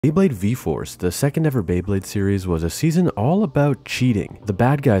Beyblade V-Force, the second ever Beyblade series, was a season all about cheating. The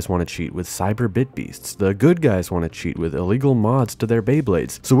bad guys want to cheat with cyber bit beasts. The good guys want to cheat with illegal mods to their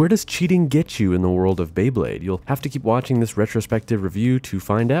Beyblades. So where does cheating get you in the world of Beyblade? You'll have to keep watching this retrospective review to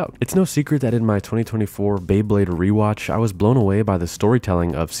find out. It's no secret that in my 2024 Beyblade rewatch, I was blown away by the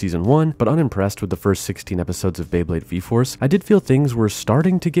storytelling of season 1, but unimpressed with the first 16 episodes of Beyblade V-Force. I did feel things were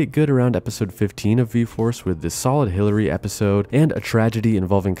starting to get good around episode 15 of V-Force with this solid Hillary episode and a tragedy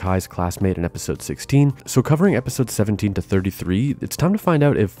involving Kai's classmate in episode 16. So covering episodes 17 to 33, it's time to find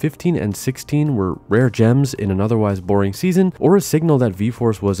out if 15 and 16 were rare gems in an otherwise boring season, or a signal that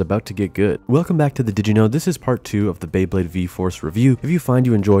V-Force was about to get good. Welcome back to the Did You Know? This is part 2 of the Beyblade V-Force review. If you find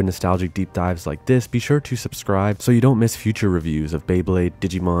you enjoy nostalgic deep dives like this, be sure to subscribe so you don't miss future reviews of Beyblade,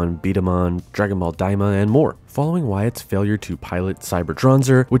 Digimon, Beatamon, Dragon Ball Daima, and more. Following Wyatt's failure to pilot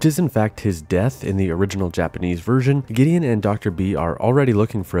Cyberdronzer, which is in fact his death in the original Japanese version, Gideon and Dr. B are already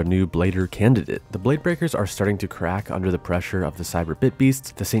looking for a new Blader candidate. The Blade Breakers are starting to crack under the pressure of the Cyber Bit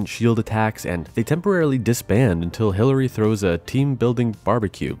Beasts, the Saint Shield attacks, and they temporarily disband until Hillary throws a team-building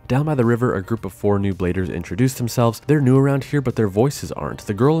barbecue. Down by the river, a group of 4 new Bladers introduce themselves. They're new around here, but their voices aren't.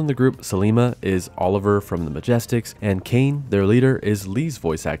 The girl in the group, Salima, is Oliver from the Majestics, and Kane, their leader, is Lee's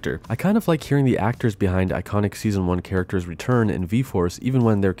voice actor. I kind of like hearing the actors behind iconic Season 1 characters return in V-Force even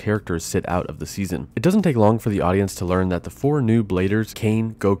when their characters sit out of the season. It doesn't take long for the audience to learn that the 4 new Bladers,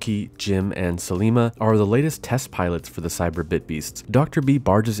 Kane, Goki, Jim, and Salima, are the latest test pilots for the Cyber Bit Beasts. Dr. B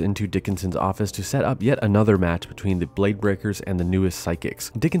barges into Dickinson's office to set up yet another match between the Blade Breakers and the newest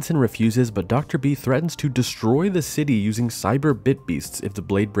Psychics. Dickinson refuses, but Dr. B threatens to destroy the city using Cyber Bit Beasts if the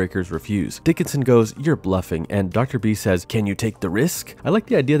Blade Breakers refuse. Dickinson goes, "You're bluffing," and Dr. B says, "Can you take the risk?" I like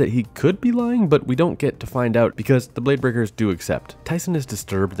the idea that he could be lying, but we don't get to find out because the Blade Breakers do accept. Tyson is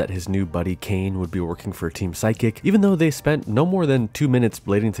disturbed that his new buddy Kane would be working for Team Psychic. Even though they spent no more than 2 minutes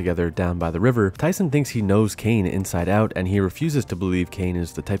blading together down by the river, Tyson thinks he knows Kane inside out, and he refuses to believe Kane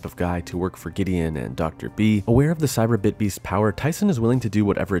is the type of guy to work for Gideon and Dr. B. Aware of the Cyber Bit Beast's power, Tyson is willing to do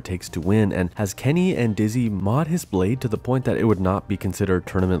whatever it takes to win, and has Kenny and Dizzy mod his blade to the point that it would not be considered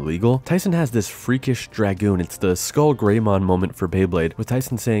tournament legal. Tyson has this freakish Dragoon. It's the Skull Greymon moment for Beyblade, with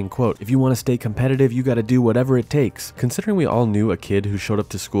Tyson saying, quote, "If you want to stay competitive, you gotta do whatever it takes." Considering we all knew a kid who showed up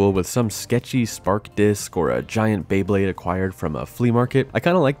to school with some sketchy spark disc or a giant Beyblade acquired from a flea market, I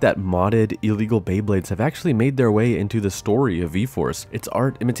kinda like that modded illegal Beyblades have actually made their way into the story of V-Force. It's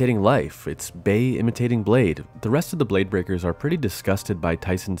art imitating life, it's Bey imitating Blade. The rest of the Blade Breakers are pretty disgusted by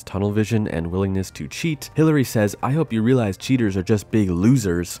Tyson's tunnel vision and willingness to cheat. Hillary says, "I hope you realize cheaters are just big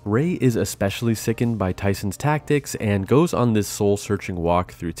losers." Ray is especially sickened by Tyson's tactics and goes on this soul-searching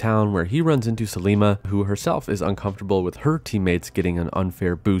walk through town where he runs into Salima, who herself is uncomfortable with her teammates getting an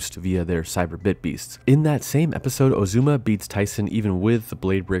unfair boost via their Cyber Bit Beasts. In that same episode, Ozuma beats Tyson even with the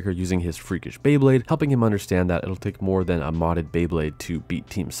Blade Breaker using his freakish Beyblade, helping him understand that it'll take more than a modded Beyblade to beat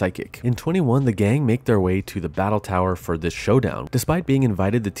Team Psychic. In 21, the gang make their way to the battle tower for this showdown. Despite being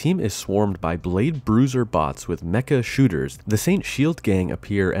invited, the team is swarmed by Blade Bruiser bots with mecha shooters. The Saint Shield gang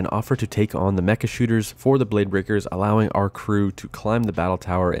appear and offer to take on the mecha shooters for the Blade Breakers, allowing our crew to climb the battle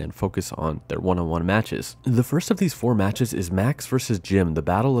tower and focus on their one-on-one matches. The first of these 4 matches is Max vs. Jim, the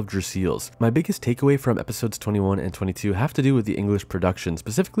Battle of Dracils. My biggest takeaway from episodes 21 and 22 have to do with the English production,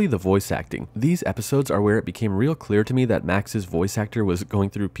 specifically the voice acting. These episodes are where it became real clear to me that Max's voice actor was going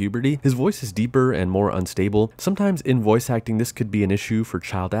through puberty. His voice is deeper and more unstable. Sometimes in voice acting this could be an issue for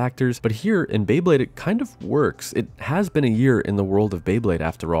child actors, but here in Beyblade it kind of works. It has been a year in the world of Beyblade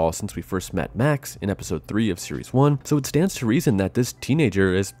after all since we first met Max in episode 3 of series 1, so it stands to reason that this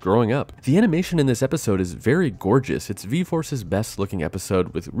teenager is growing up. The animation in this episode is very gorgeous. It's V-Force's best looking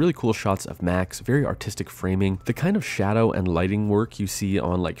episode with really cool shots of Max, very artistic framing, the kind of shadow and lighting work you see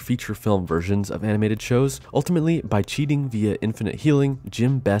on like feature film versions of animated shows. Ultimately, by cheating via infinite healing,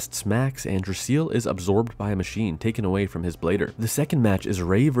 Jim bests Max and Dracil is absorbed by a machine taken away from his blader. The second match is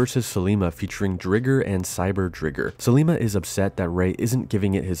Ray vs. Salima featuring Drigger and Cyber Drigger. Salima is upset that Ray isn't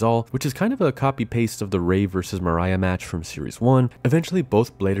giving it his all, which is kind of a copy-paste of the Ray vs. Mariah match from series 1. Eventually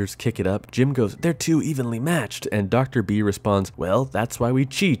both bladers kick it up. Jim goes, "They're too evenly matched," and Dr. B responds, "Well, that's why we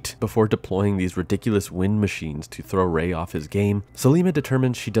cheat," before deploying these ridiculous wind machines to throw Ray off his game. Salima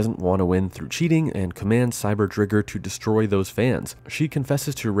determines she doesn't want to win through cheating and commands Cyber Drigger to destroy those fans. She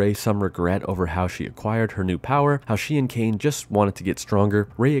confesses to Ray some regret over how she acquired her new power, how she and Kane just wanted to get stronger.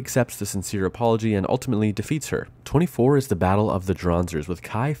 Ray accepts the sincere apology and ultimately defeats her. 24 is the Battle of the Dronzers, with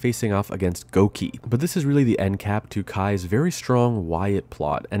Kai facing off against Goki. But this is really the end cap to Kai's very strong Wyatt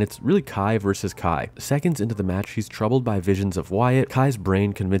plot, and it's really Kai versus Kai. Kai. Seconds into the match, he's troubled by visions of Wyatt, Kai's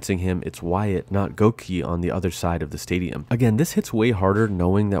brain convincing him it's Wyatt, not Goki, on the other side of the stadium. Again, this hits way harder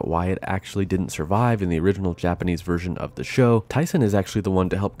knowing that Wyatt actually didn't survive in the original Japanese version of the show. Tyson is actually the one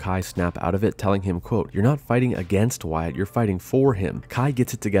to help Kai snap out of it, telling him, quote, "You're not fighting against Wyatt, you're fighting for him." Kai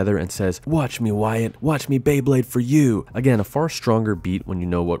gets it together and says, "Watch me, Wyatt, watch me Beyblade for you." Again, a far stronger beat when you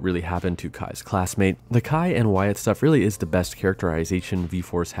know what really happened to Kai's classmate. The Kai and Wyatt stuff really is the best characterization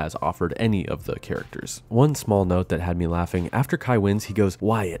V-Force has offered any of the characters. One small note that had me laughing, after Kai wins, he goes,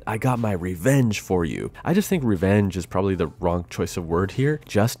 "Wyatt, I got my revenge for you." I just think revenge is probably the wrong choice of word here.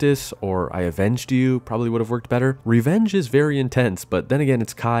 Justice or I avenged you probably would have worked better. Revenge is very intense, but then again,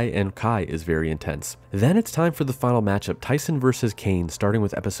 it's Kai, and Kai is very intense. Then it's time for the final matchup, Tyson versus Kane, starting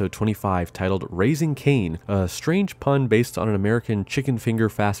with episode 25, titled Raising Kane, a strange pun based on an American chicken finger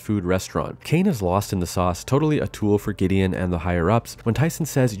fast food restaurant. Kane is lost in the sauce, totally a tool for Gideon and the higher-ups. When Tyson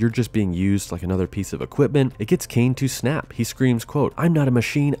says you're just being used like another piece of equipment, it gets Kane to snap. He screams, quote, "I'm not a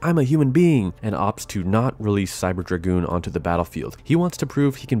machine, I'm a human being," and opts to not release Cyber Dragoon onto the battlefield. He wants to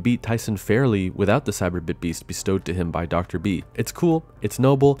prove he can beat Tyson fairly without the Cyber Bit Beast bestowed to him by Dr. B. It's cool, it's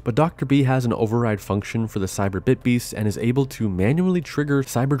noble, but Dr. B has an override function for the Cyber Bit Beast and is able to manually trigger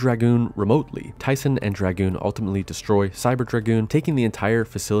Cyber Dragoon remotely. Tyson and Dragoon ultimately destroy Cyber Dragoon, taking the entire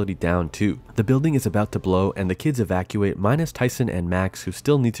facility down too. The building is about to blow and the kids evacuate, minus Tyson and Max, who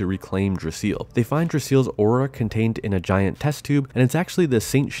still need to reclaim Drasil. They find Drasil's aura contained in a giant test tube, and it's actually the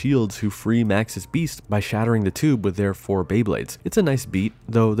Saint Shields who free Max's beast by shattering the tube with their 4 Beyblades. It's a nice beat,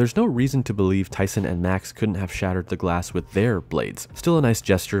 though there's no reason to believe Tyson and Max couldn't have shattered the glass with their blades. Still a nice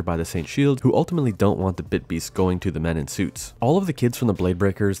gesture by the Saint Shields, who ultimately don't want the Bit Beast going to the men in suits. All of the kids from the Blade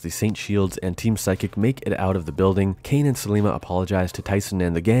Breakers, the Saint Shields, and Team Psychic make it out of the building. Kane and Selima apologize to Tyson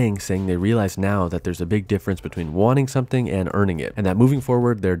and the gang, saying they realize now that there's a big difference between wanting something and earning it, and that moving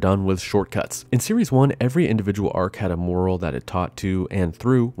forward, they're done with shortcuts. In Series 1, every individual arc had a moral that it taught to and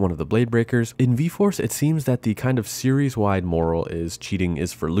through one of the Blade Breakers. In V-Force, it seems that the kind of series-wide moral is cheating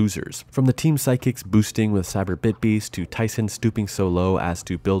is for losers. From the Team Psychics boosting with Cyber Bit Beast to Tyson stooping so low as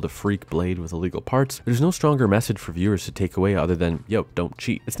to build a freak blade with illegal parts, there's no stronger message for viewers to take away other than, yo, don't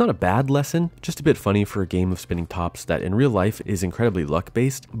cheat. It's not a bad lesson, just a bit funny for a game of spinning tops that in real life is incredibly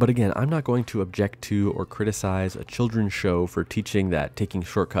luck-based, but again, I'm not going to object to or criticize a children's show for teaching that taking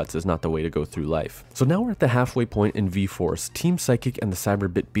shortcuts is not the way to go through life. So now we're at the halfway point in V-Force. Team Psychic and the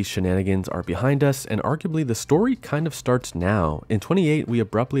Cyber Bit Beast shenanigans are behind us, and arguably the story kind of starts now. In 28, we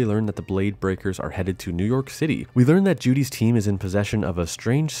abruptly learn that the Blade Breakers are headed to New York City. We learn that Judy's team is in possession of a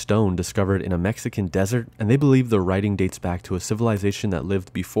strange stone discovered in a Mexican desert, and they believe the writing dates back to a civilization that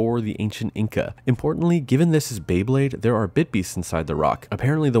lived before the ancient Inca. Importantly, given this is Beyblade, there are Bit Beasts inside the rock.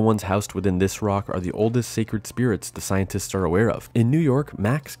 Apparently the ones housed within this rock are the oldest sacred spirits the scientists are aware of. In New York,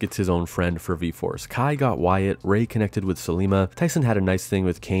 Max gets his own friend for V-Force. Kai got Wyatt, Ray connected with Selima, Tyson had a nice thing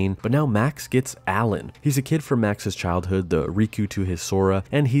with Kane, but now Max gets Alan. He's a kid from Max's childhood, the Riku to his Sora,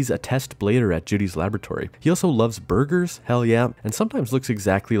 and he's a test blader at Judy's laboratory. He also loves burgers, hell yeah, and sometimes looks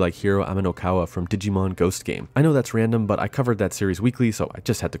exactly like Hiro Amanokawa from Digimon Ghost Game. I know that's random, but I covered that series weekly, so I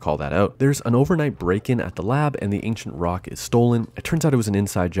just had to call that out. There's an overnight break-in at the lab, and the ancient rock is stolen. It turns out it was an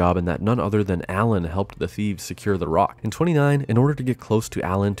inside job, and that none other than Alan helped the thieves secure the rock. In 29, in order to get close to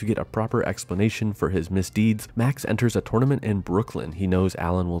Alan to get a proper explanation for his misdeeds, Max enters a tournament in Brooklyn he knows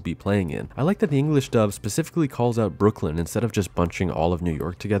Alan will be playing in. I like that the English dub specifically calls out Brooklyn instead of just bunching all of New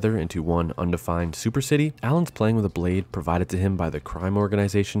York together into one undefined super city. Alan's playing with a blade provided to him by the crime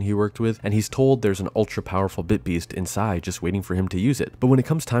organization he worked with, and he's told there's an ultra powerful Bit Beast inside just waiting for him to use it. But when it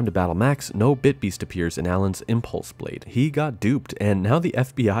comes time to battle Max, no Bit Beast appears in Alan's impulse blade. He got duped, and now the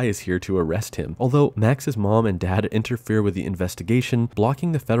FBI is here to arrest him. Although Max's mom and dad interfere with the investigation,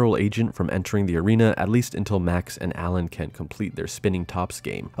 blocking the federal agent from entering the arena, at least until Max and Alan can complete their spinning tops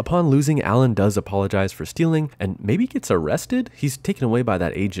game. Upon losing, Alan does apologize for stealing and maybe gets arrested. He's taken away by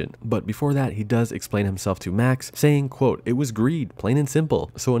that agent, but before that he does explain himself to Max, saying, quote, "It was greed, plain and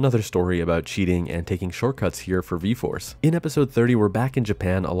simple." So another story about cheating and taking shortcuts here for V-Force. In episode 30, we're back in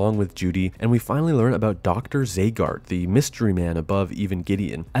Japan along with Judy, and we finally learn about Dr. Zagart, the mystery man above even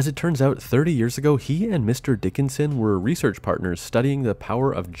Gideon. As it turns out, 30 years ago, he and Mr. Dickinson were research partners studying the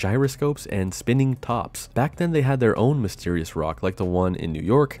power of gyroscopes and spinning tops. Back then they had their own mysterious rock like the one in New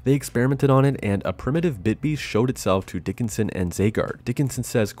York. They experimented on it, and a primitive Bit Beast showed itself to Dickinson and Zagart. Dickinson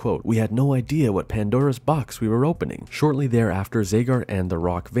says, quote, "We had no idea what Pandora's box we were opening." Shortly thereafter, Zagart and the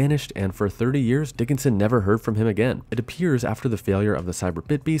rock vanished, and for 30 years, Dickinson never heard from him again. It appears after the failure of the Cyber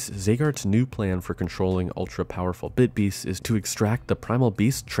Bit Beast, Zagart's new plan for controlling ultra-powerful Bit Beasts is to extract the primal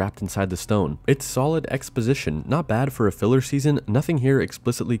beast trapped inside the stone. It's solid exposition, not bad for a filler season. Nothing here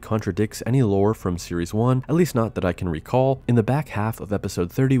explicitly contradicts contradicts any lore from Series 1, at least not that I can recall. In the back half of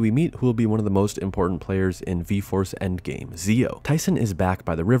episode 30, we meet who will be one of the most important players in V-Force Endgame, Zeo. Tyson is back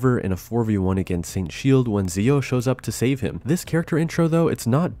by the river in a 4v1 against Saint Shield when Zeo shows up to save him. This character intro though, it's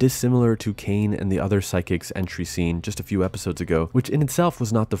not dissimilar to Kane and the other Psychics entry scene just a few episodes ago, which in itself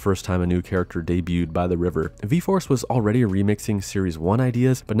was not the first time a new character debuted by the river. V-Force was already remixing Series 1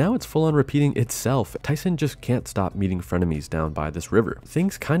 ideas, but now it's full on repeating itself. Tyson just can't stop meeting frenemies down by this river.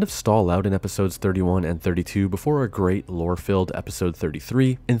 Things kind of stall out in episodes 31 and 32 before a great lore-filled episode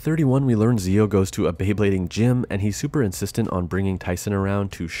 33. In 31, we learn Zeo goes to a Beyblading gym, and he's super insistent on bringing Tyson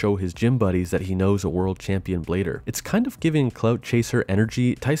around to show his gym buddies that he knows a world champion blader. It's kind of giving Clout Chaser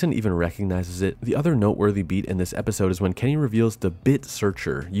energy. Tyson even recognizes it. The other noteworthy beat in this episode is when Kenny reveals the Bit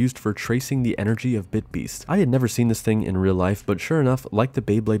Searcher, used for tracing the energy of Bit Beasts. I had never seen this thing in real life, but sure enough, like the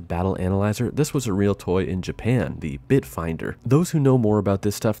Beyblade Battle Analyzer, this was a real toy in Japan, the Bit Finder. Those who know more about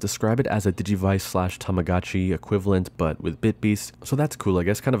this stuff describe it as a Digivice / Tamagotchi equivalent, but with Bit Beasts, so that's cool, I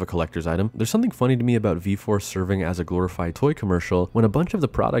guess, kind of a collector's item. There's something funny to me about V-Force serving as a glorified toy commercial when a bunch of the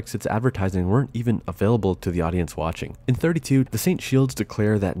products it's advertising weren't even available to the audience watching. In 32, the Saint Shields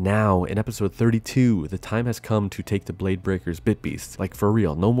declare that now, in episode 32, the time has come to take the Blade Breakers Bit Beasts. Like, for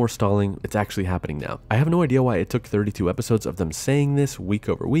real, no more stalling, it's actually happening now. I have no idea why it took 32 episodes of them saying this week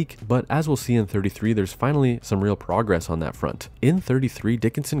over week, but as we'll see in 33, there's finally some real progress on that front. In 33,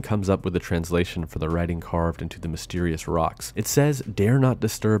 Dickinson comes up with a translation for the writing carved into the mysterious rocks. It says, "Dare not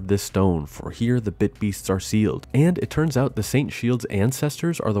disturb this stone, for here the Bit Beasts are sealed." And it turns out the Saint Shield's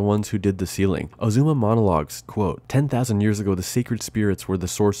ancestors are the ones who did the sealing. Ozuma monologues, quote, "10,000 years ago the sacred spirits were the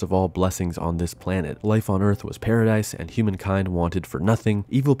source of all blessings on this planet. Life on Earth was paradise, and humankind wanted for nothing.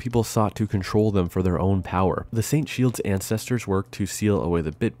 Evil people sought to control them for their own power. The Saint Shield's ancestors worked to seal away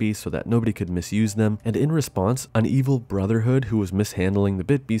the Bit Beasts so that nobody could misuse them, and in response, an evil brotherhood who was mishandling the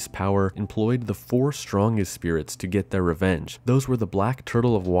Bit Beast's power employed the 4 strongest spirits to get their revenge. Those were the Black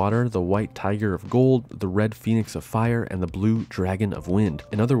Turtle of Water, the White Tiger of Gold, the Red Phoenix of Fire, and the Blue Dragon of Wind.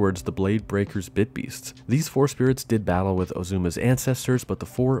 In other words, the Blade Breakers Bit Beasts. These 4 spirits did battle with Ozuma's ancestors, but the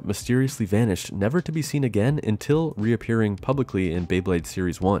 4 mysteriously vanished, never to be seen again until reappearing publicly in Beyblade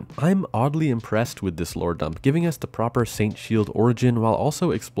Series 1. I'm oddly impressed with this lore dump, giving us the proper Saint Shield origin while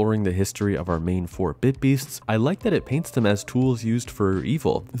also exploring the history of our main 4 Bit Beasts. I like that it paints them as tools used for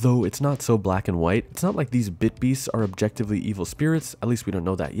evil, though it's not so black and white. It's not like these Bit Beasts are objectively evil spirits, at least we don't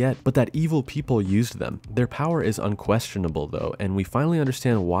know that yet, but that evil people used them. Their power is unquestionable though, and we finally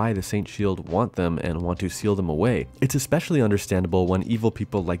understand why the Saint Shield want them and want to seal them away. It's especially understandable when evil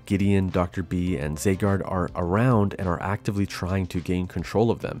people like Gideon, Dr. B, and Zagard are around and are actively trying to gain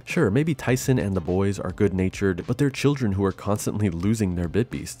control of them. Sure, maybe Tyson and the boys are good-natured, but they're children who are constantly losing their Bit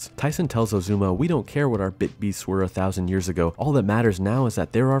Beasts. Tyson tells Ozuma, "We don't care what our Bit Beasts were 1,000 years ago. All that matters now is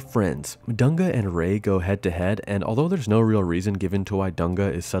that they're our friends." Dunga and Ray go head to head, and although there's no real reason given to why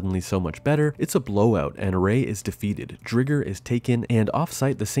Dunga is suddenly so much better, it's a blowout and Ray is defeated. Drigger is taken, and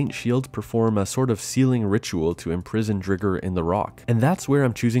off-site the Saint Shields perform a sort of sealing ritual to imprison Drigger in the rock. And that's where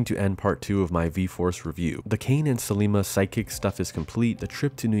I'm choosing to end part 2 of my V-Force review. The Kane and Selima psychic stuff is complete, the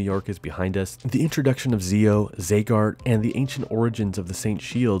trip to New York is behind us, the introduction of Zeo, Zagart, and the ancient origins of the Saint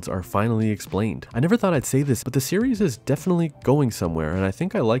Shields are finally explained. I never thought I'd say this, but the series is definitely going somewhere, and I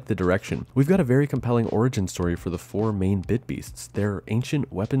think I like the direction. We've got a very compelling origin story for the 4 main Bit Beasts. They're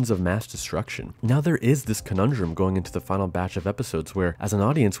ancient weapons of mass destruction. Now there is this conundrum going into the final batch of episodes where, as an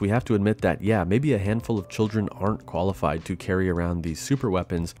audience, we have to admit that, yeah, maybe a handful of children aren't qualified to carry around these super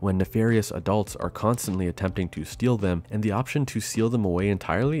weapons when nefarious adults are constantly attempting to steal them, and the option to seal them away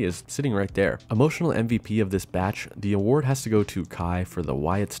entirely is sitting right there. Emotional MVP of this batch, the award has to go to Kai for the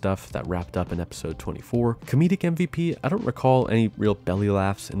Wyatt stuff that wrapped up in episode 24. Comedic MVP, I don't recall any real belly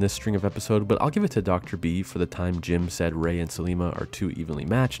laughs in this string of episode, but I'll give it to Dr. B for the time Jim said Ray and Selima are too evenly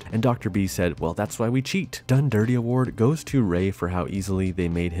matched, and Dr. B said, "Well, that's why we cheat." Done Dirty award goes to Ray for how easily they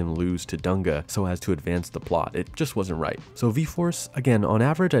made him lose to Dunga so as to advance the plot. It just wasn't right. So V-Force, again, on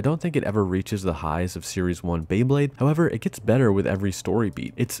average, I don't think it ever reaches the highs of Series 1 Beyblade. However, it gets better with every story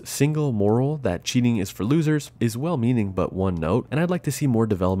beat. Its single moral, that cheating is for losers, is well-meaning but one note, and I'd like to see more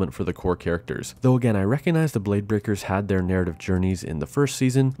development for the core characters. Though again, I recognize the Blade Breakers had their narrative journeys in the first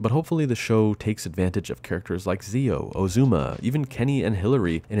season, but hopefully the show takes advantage of characters like Zeo, Ozuma, even Kenny and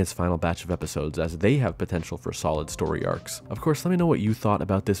Hillary in its final batch of episodes, as they have potential for solid story arcs. Of course, let me know what you thought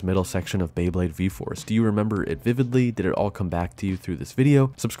about this middle section of Beyblade V-Force. Do you remember it vividly? Did it all come back to you through this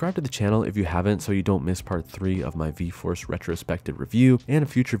video? Subscribe to the channel if you haven't so you don't miss part 3 of my V-Force retrospective review and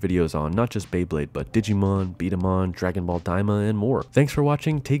future videos on not just Beyblade but Digimon, Beatamon, Dragon Ball Daima, and more. Thanks for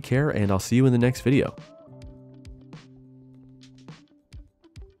watching, take care, and I'll see you in the next video.